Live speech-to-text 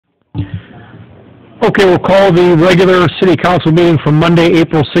Okay, we'll call the regular city council meeting from Monday,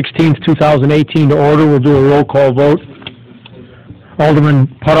 April 16th, 2018 to order. We'll do a roll call vote. Alderman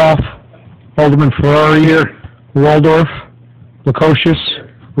Putoff, Alderman Ferrari, Waldorf, Lukosius,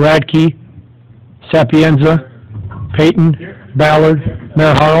 Radke, Sapienza, Payton, Ballard,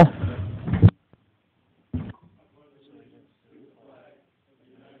 Mayor Harrell.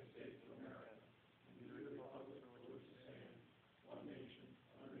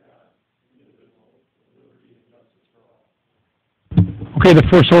 Okay, the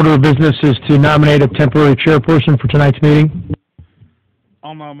first order of business is to nominate a temporary chairperson for tonight's meeting.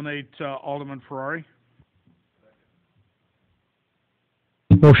 I'll nominate Alderman Ferrari.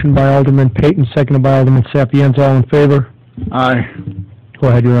 Motion by Alderman Payton, seconded by Alderman Sapienza. All in favor? Aye. Go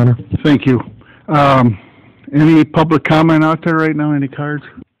ahead, Your Honor. Thank you. Any public comment out there right now? Any cards?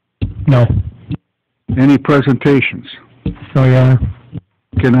 No. Any presentations? No, Your Honor.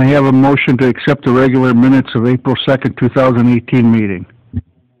 Can I have a motion to accept the regular minutes of April 2nd, 2018 meeting?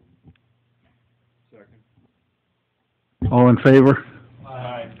 Second. All in favor?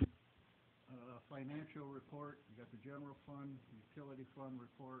 Aye. Financial report, you got the general fund, utility fund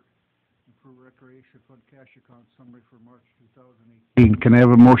report, improved recreation fund cash account summary for March 2018. Can I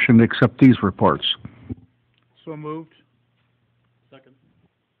have a motion to accept these reports? So moved. Second.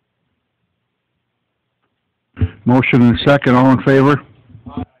 Motion and second, all in favor?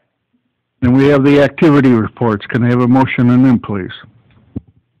 Aye. And we have the activity reports. Can I have a motion on them, please?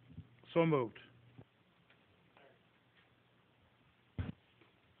 So moved.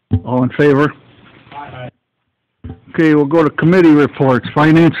 All in favor? Aye. Okay, we'll go to committee reports.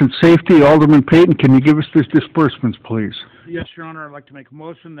 Finance and Safety, Alderman Payton, can you give us the disbursements, please? Yes, Your Honor, I'd like to make a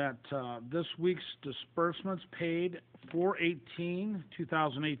motion that this week's disbursements paid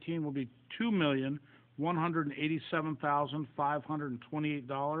 4/18/2018 will be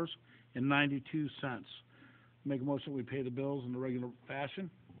 $2,187,528.92. Make a motion that we pay the bills in the regular fashion.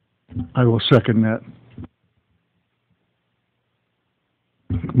 I will second that.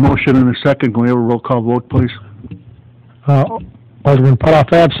 Motion and a second. Can we have a roll call vote, please? Alderman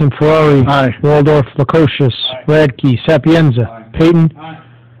Putoff absent. Ferrari. Aye. Waldorf, Lukosius, Radke, Sapienza, Payton,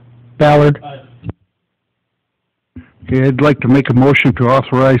 Ballard. Okay, I'd like to make a motion to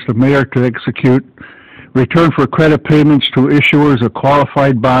authorize the mayor to execute return for credit payments to issuers of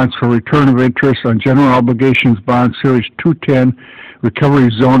qualified bonds for return of interest on general obligations bond series 210 recovery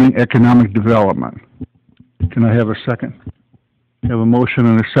zoning economic development. Can I have a second? Have a motion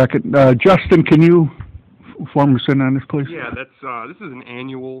and a second. Justin, can you form us in on this, please? Yeah, this is an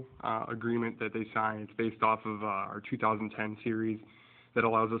annual agreement that they sign. It's based off of our 2010 series that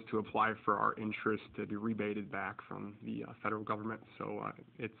allows us to apply for our interest to be rebated back from the federal government. So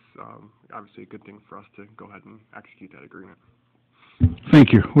it's obviously a good thing for us to go ahead and execute that agreement.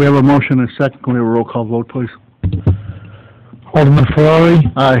 Thank you. We have a motion and a second. Can we have a roll call vote, please? Alderman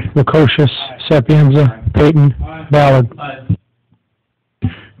Ferrari. Aye. Lukosius, Sapienza, Payton, Ballard.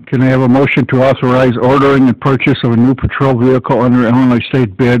 Can I have a motion to authorize ordering and purchase of a new patrol vehicle under Illinois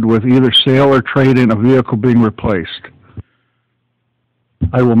state bid with either sale or trade-in a vehicle being replaced?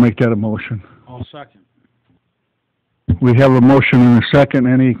 I will make that a motion. I'll second. We have a motion and a second.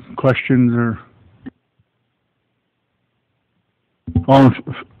 Any questions or?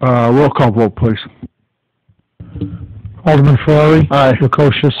 Roll call vote, please. Alderman Ferrari. Aye.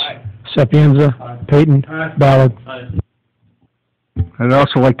 Lukosius, Sapienza, Payton, Ballard. I'd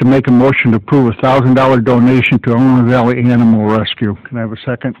also like to make a motion to approve a $1,000 donation to Illinois Valley Animal Rescue. Can I have a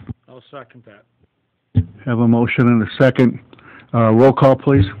second? I'll second that. Have a motion and a second. Roll call,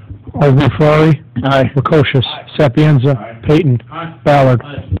 please. Alderman Ferrari. Aye. Lukosius, Sapienza, Payton, Ballard.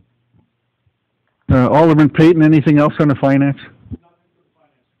 Alderman Payton, anything else on the finance?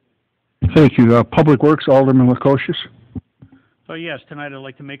 Thank you. Public Works, Alderman Lukosius. So yes, tonight I'd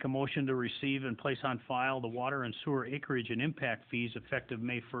like to make a motion to receive and place on file the water and sewer acreage and impact fees effective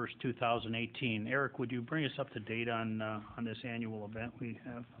May 1st, 2018. Eric, would you bring us up to date on this annual event we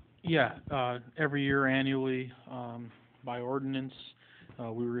have? Yeah, every year annually, by ordinance,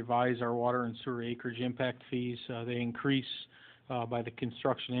 we revise our water and sewer acreage impact fees. They increase by the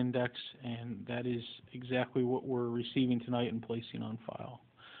construction index, and that is exactly what we're receiving tonight and placing on file.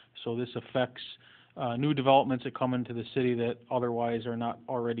 So this affects new developments that come into the city that otherwise are not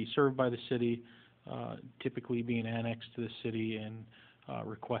already served by the city, typically being annexed to the city and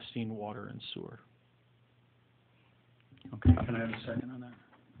requesting water and sewer. Okay, can I have a second on that?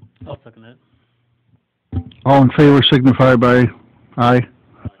 I'll second that. All in favor signify by aye.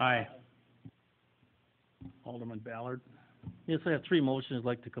 Aye. Alderman Ballard. Yes, I have three motions I'd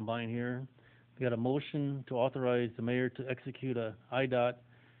like to combine here. We got a motion to authorize the mayor to execute a IDOT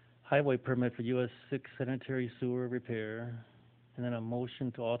highway permit for US 6 sanitary sewer repair, and then a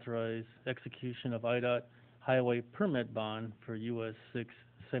motion to authorize execution of IDOT highway permit bond for US 6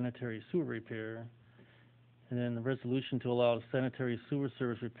 sanitary sewer repair, and then the resolution to allow sanitary sewer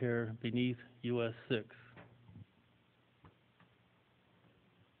service repair beneath US 6.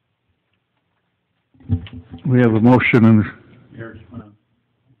 We have a motion and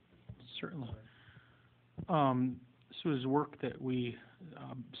Certainly. This was work that we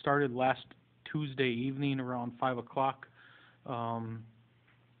started last Tuesday evening around 5 o'clock.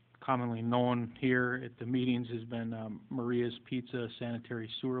 Commonly known here at the meetings has been Maria's Pizza sanitary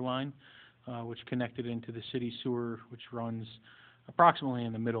sewer line, which connected into the city sewer, which runs approximately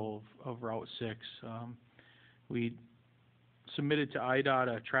in the middle of Route 6. We submitted to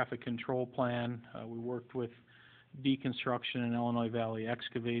IDOT a traffic control plan. We worked with Deconstruction and Illinois Valley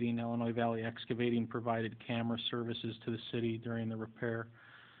Excavating. Illinois Valley Excavating provided camera services to the city during the repair.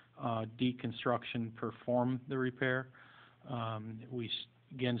 Deconstruction performed the repair. We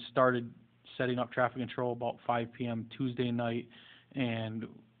again started setting up traffic control about 5 p.m. Tuesday night and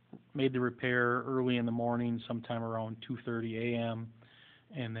made the repair early in the morning, sometime around 2:30 a.m.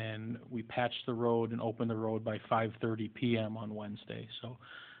 And then we patched the road and opened the road by 5:30 p.m. on Wednesday. So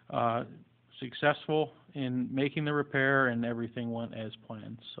successful in making the repair, and everything went as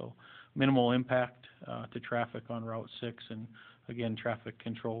planned. So minimal impact to traffic on Route 6, and again, traffic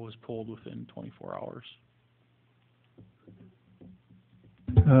control was pulled within 24 hours.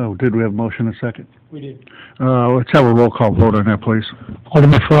 did we have a motion and a second? We did. Let's have a roll call vote on that, please.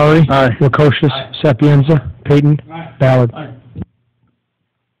 Alderman Ferrari? Aye. Lukosius? Sapienza? Payton? Ballard? I'd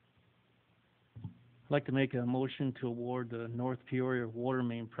like to make a motion to award the North Peoria water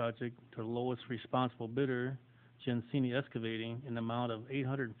main project to the lowest responsible bidder, Gensini Excavating, in the amount of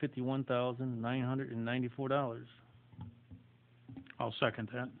 $851,994. I'll second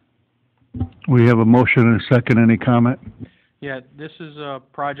that. We have a motion and a second. Any comment? Yeah, this is a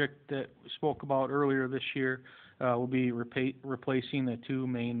project that we spoke about earlier this year. We'll be replacing the two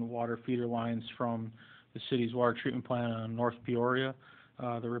main water feeder lines from the city's water treatment plant on North Peoria.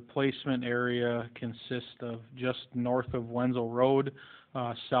 The replacement area consists of just north of Wenzel Road,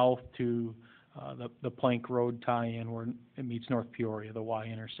 south to the Plank Road tie-in where it meets North Peoria, the Y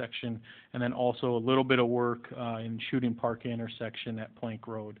intersection, and then also a little bit of work in Shooting Park intersection at Plank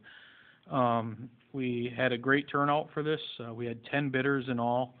Road. We had a great turnout for this. We had 10 bidders in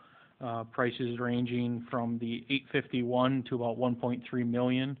all, prices ranging from the $851 to about $1.3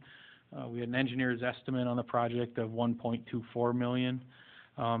 million. We had an engineer's estimate on the project of $1.24 million.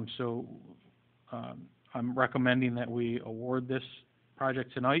 So I'm recommending that we award this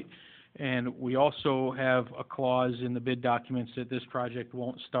project tonight. And we also have a clause in the bid documents that this project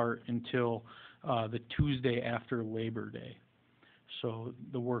won't start until the Tuesday after Labor Day. So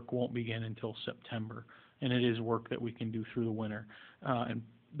the work won't begin until September, and it is work that we can do through the winter. And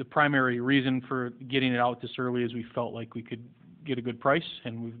the primary reason for getting it out this early is we felt like we could get a good price,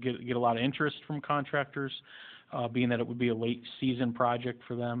 and we get a lot of interest from contractors, being that it would be a late season project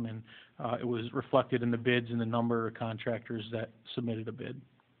for them, and it was reflected in the bids and the number of contractors that submitted a bid.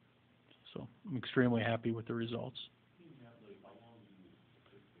 So I'm extremely happy with the results.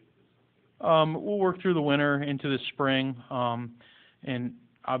 We'll work through the winter into the spring, and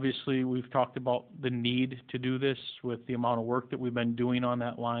obviously we've talked about the need to do this with the amount of work that we've been doing on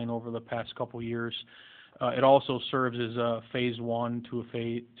that line over the past couple of years. It also serves as a phase one to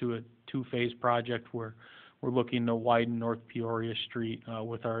a two-phase project where we're looking to widen North Peoria Street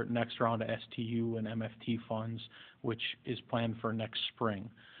with our next round of STU and MFT funds, which is planned for next spring.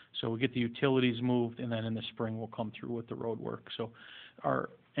 So we get the utilities moved, and then in the spring we'll come through with the road work. So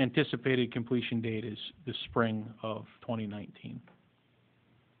our anticipated completion date is the spring of 2019.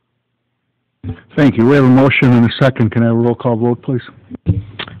 Thank you. We have a motion and a second. Can I have a roll call vote, please?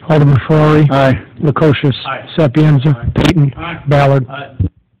 Alderman Ferrari? Aye. Lukosius? Sapienza? Payton? Ballard?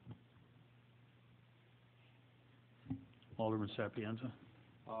 Alderman Sapienza.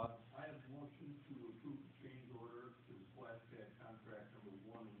 I have a motion to approve the change order to the splash pad contract number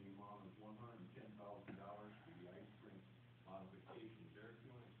 1 in the amount of $110,000 for the ice rink modification. Derek, you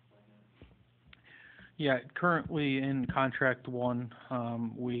want to explain that? Yeah, currently in contract 1,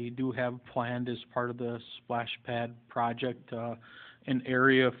 we do have planned as part of the splash pad project an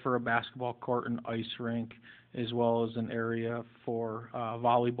area for a basketball court and ice rink, as well as an area for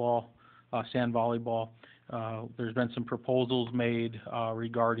volleyball, sand volleyball. There's been some proposals made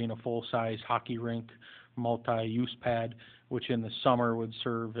regarding a full-size hockey rink, multi-use pad, which in the summer would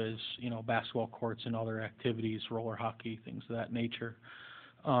serve as, basketball courts and other activities, roller hockey, things of that nature.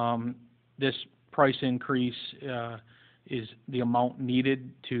 This price increase is the amount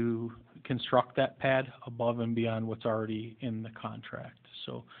needed to construct that pad above and beyond what's already in the contract.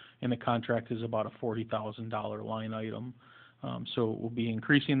 So in the contract is about a $40,000 line item. So we'll be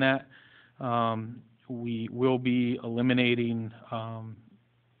increasing that. We will be eliminating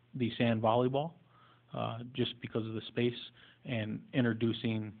the sand volleyball just because of the space, and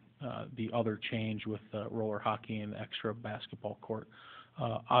introducing the other change with roller hockey and extra basketball court.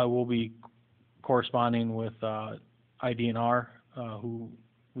 I will be corresponding with IDNR, who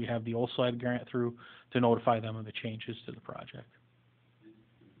we have the OSLAD grant through, to notify them of the changes to the project.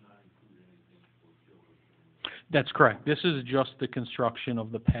 That's correct. This is just the construction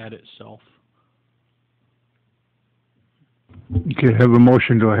of the pad itself. Okay, have a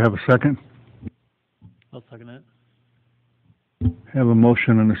motion. Do I have a second? I'll second it. Have a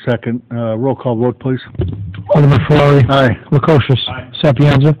motion and a second. Roll call vote, please. Alderman Flurry. Aye. Lukosius. Aye.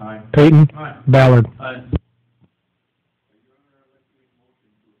 Sapienza. Aye. Payton. Aye. Ballard. Aye.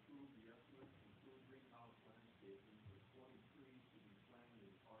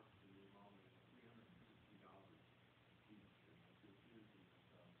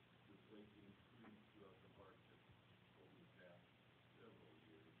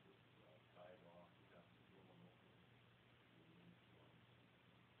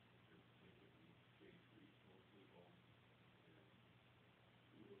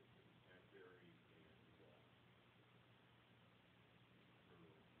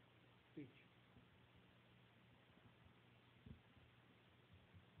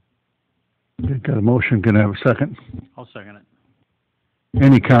 Okay, got a motion. Can I have a second? I'll second it.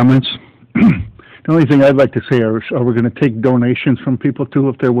 Any comments? The only thing I'd like to say are we going to take donations from people too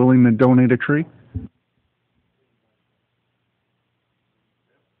if they're willing to donate a tree?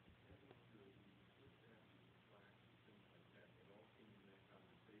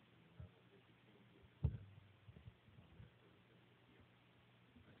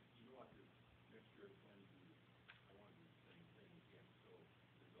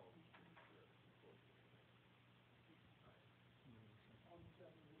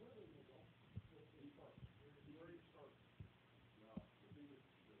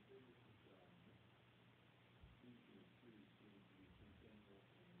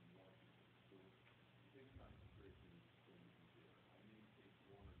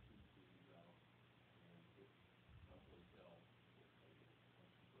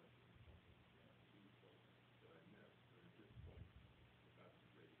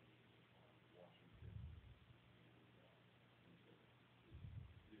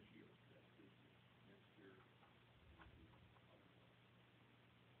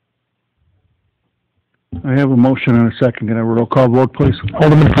 I have a motion and a second. Can I have a roll call vote, please?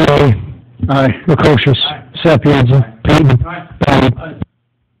 Alderman Flurry. Aye. Lukosius. Sapienza. Payton. Ballard.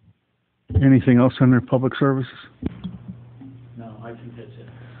 Anything else under public services? No, I think that's it.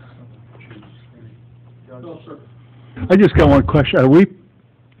 I just got one question. Are we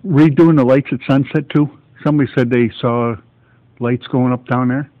redoing the lights at Sunset too? Somebody said they saw lights going up down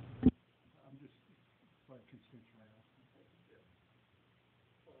there.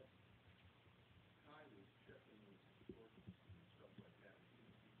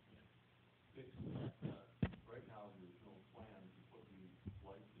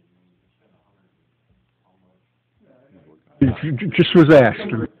 Just was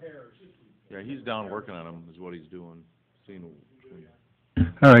asking. Yeah, he's down working on them, is what he's doing.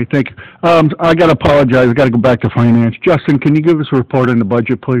 All right, thank you. I gotta apologize. I gotta go back to finance. Justin, can you give us a report on the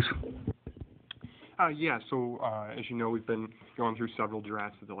budget, please? Yeah, so as you know, we've been going through several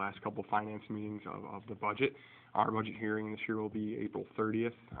drafts of the last couple finance meetings of the budget. Our budget hearing this year will be April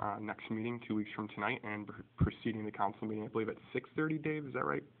 30th, next meeting, 2 weeks from tonight, and preceding the council meeting, I believe at 6:30, Dave, is that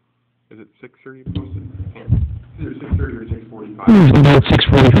right? Is it 6:30 posted? Either 6:30 or 6:45. Usually about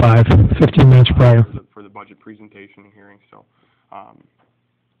 6:45, 15 minutes prior. For the budget presentation and hearing, so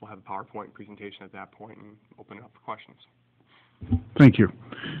we'll have a PowerPoint presentation at that point and open it up for questions. Thank you.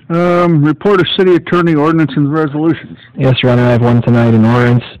 Report of city attorney ordinance and resolutions. Yes, Your Honor, I have one tonight, an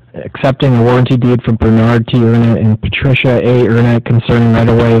ordinance accepting a warranty deed from Bernard T. Ernett and Patricia A. Ernett concerning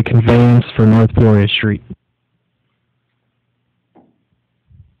right-of-way conveyance for North Peoria Street.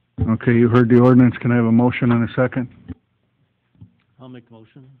 Okay, you heard the ordinance. Can I have a motion and a second? I'll make the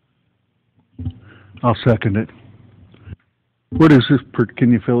motion. I'll second it. What is this,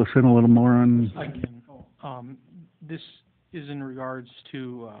 can you fill us in a little more on? I can. This is in regards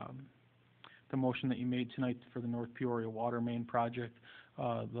to the motion that you made tonight for the North Peoria water main project,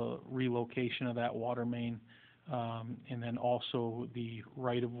 the relocation of that water main, and then also the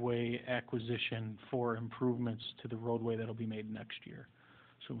right-of-way acquisition for improvements to the roadway that'll be made next year.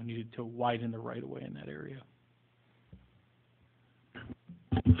 So we needed to widen the right-of-way in that area.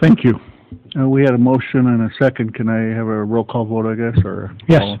 Thank you. We had a motion and a second. Can I have a roll call vote, I guess, or?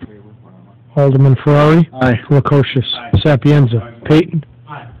 Yes. all in favor? Alderman Ferrari? Aye. Lukosius? Sapienza? Peyton?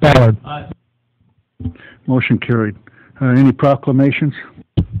 Ballard? Motion carried. Any proclamations?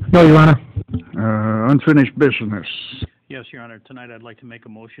 No, Your Honor. Unfinished business. Yes, Your Honor, tonight I'd like to make a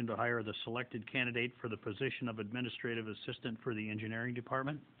motion to hire the selected candidate for the position of Administrative Assistant for the Engineering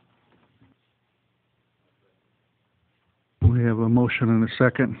Department. We have a motion and a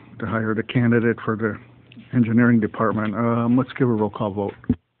second to hire the candidate for the engineering department. Let's give a roll call vote.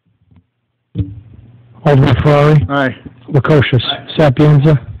 Alderman Ferrari? Aye. Lukosius?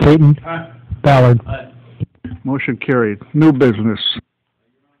 Sapienza? Peyton? Ballard? Motion carried. New business.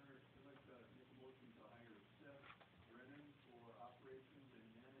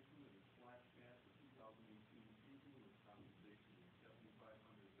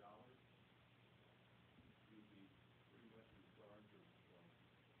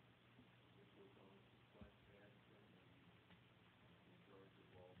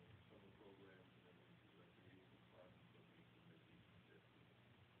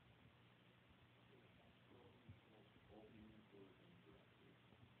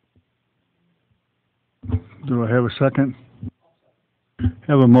 Do I have a second?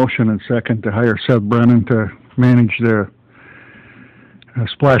 Have a motion and second to hire Seth Brennan to manage the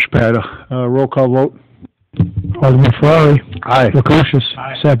splash pad. Roll call vote. Alderman Ferrari? Aye. Lukosius?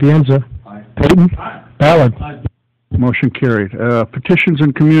 Sapienza? Peyton? Ballard? Motion carried. Petitions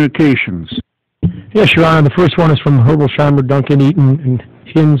and communications. Yes, Your Honor, the first one is from Herbolsheimer, Duncan, Eaton, and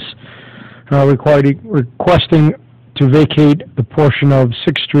Hins, requesting to vacate the portion of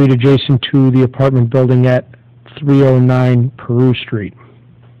 6th Street adjacent to the apartment building at 309 Peru Street.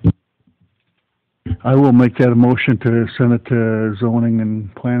 I will make that a motion to send it to zoning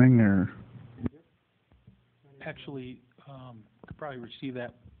and planning, or? Actually, could probably receive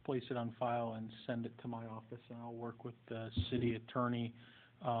that, place it on file, and send it to my office, and I'll work with the city attorney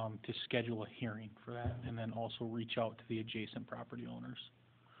to schedule a hearing for that, and then also reach out to the adjacent property owners.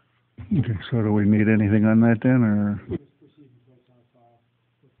 Okay, so do we need anything on that then, or?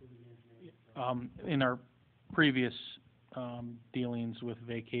 In our previous dealings with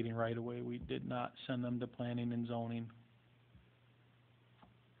vacating right-of-way, we did not send them to planning and zoning.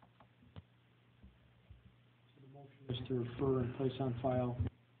 So the motion is to refer and place on file.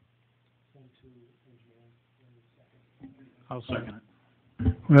 Send to engineering. I'll second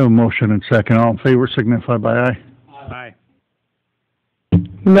it. We have a motion and second. All in favor signify by aye. Aye.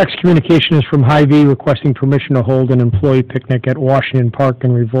 The next communication is from Hy-Vee requesting permission to hold an employee picnic at Washington Park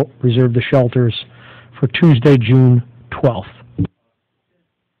and reserve the shelters for Tuesday, June 12th.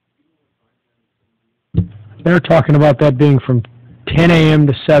 They're talking about that being from 10 a.m.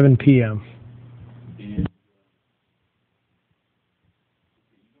 to 7 p.m.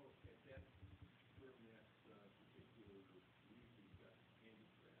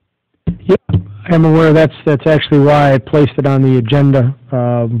 Yep, I'm aware that's actually why I placed it on the agenda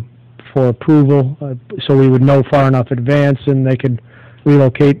for approval, so we would know far enough advance and they could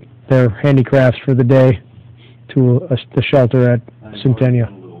relocate their handicrafts for the day to the shelter at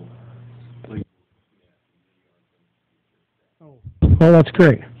Centennial. Oh, that's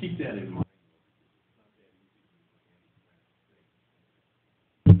great. Keep that in mind.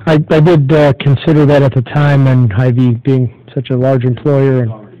 I did consider that at the time, and Hy-Vee being such a large employer,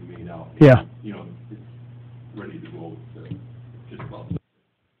 and Already made out. yeah. You know, it's ready to go, just about.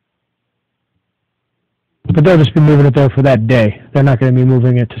 But they'll just be moving it there for that day. They're not going to be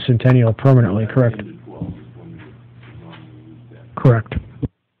moving it to Centennial permanently, correct? 10 to 12 is when we normally use that. Correct.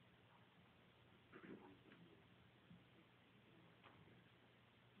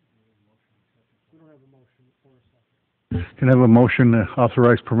 Can I have a motion to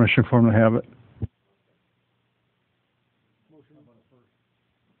authorize permission for them to have it?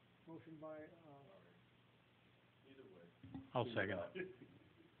 I'll second it.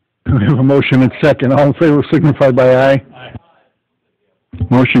 We have a motion and second. All in favor signify by aye. Aye.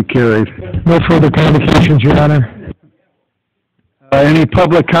 Motion carried. No further communications, Your Honor. Any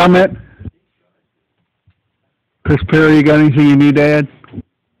public comment? Chris Perry, you got anything you need to add?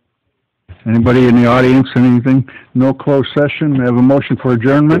 Anybody in the audience, anything? No closed session. We have a motion for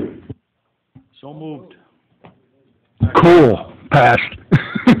adjournment. So moved. Cool. Passed.